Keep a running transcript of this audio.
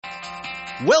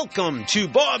Welcome to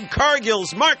Bob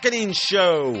Cargill's Marketing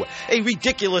Show, a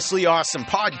ridiculously awesome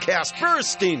podcast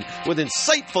bursting with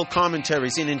insightful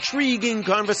commentaries and intriguing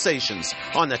conversations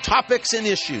on the topics and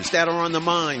issues that are on the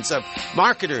minds of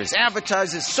marketers,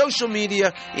 advertisers, social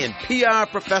media, and PR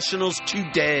professionals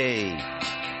today.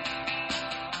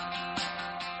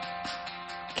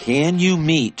 Can you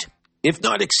meet, if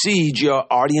not exceed, your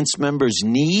audience members'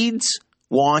 needs,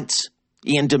 wants,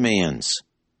 and demands?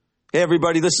 Hey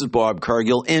everybody, this is Bob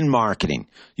Cargill in marketing.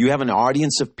 You have an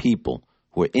audience of people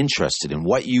who are interested in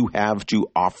what you have to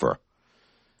offer.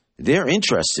 They're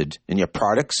interested in your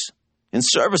products and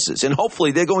services, and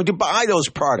hopefully they're going to buy those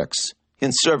products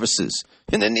and services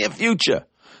in the near future.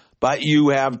 But you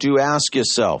have to ask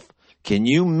yourself, can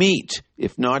you meet,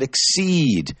 if not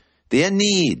exceed, their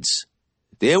needs,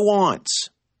 their wants,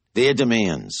 their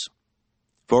demands?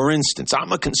 For instance,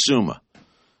 I'm a consumer.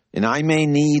 And I may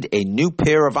need a new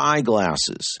pair of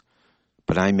eyeglasses,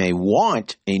 but I may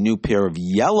want a new pair of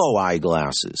yellow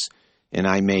eyeglasses, and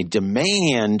I may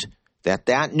demand that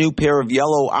that new pair of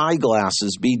yellow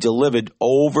eyeglasses be delivered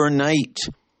overnight.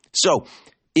 So,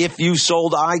 if you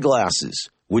sold eyeglasses,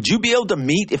 would you be able to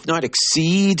meet, if not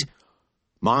exceed,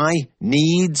 my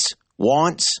needs,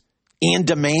 wants, and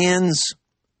demands?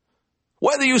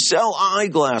 Whether you sell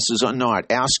eyeglasses or not,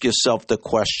 ask yourself the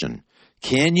question,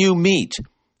 can you meet,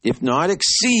 if not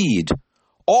exceed,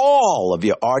 all of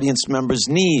your audience members'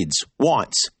 needs,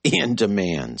 wants, and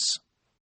demands?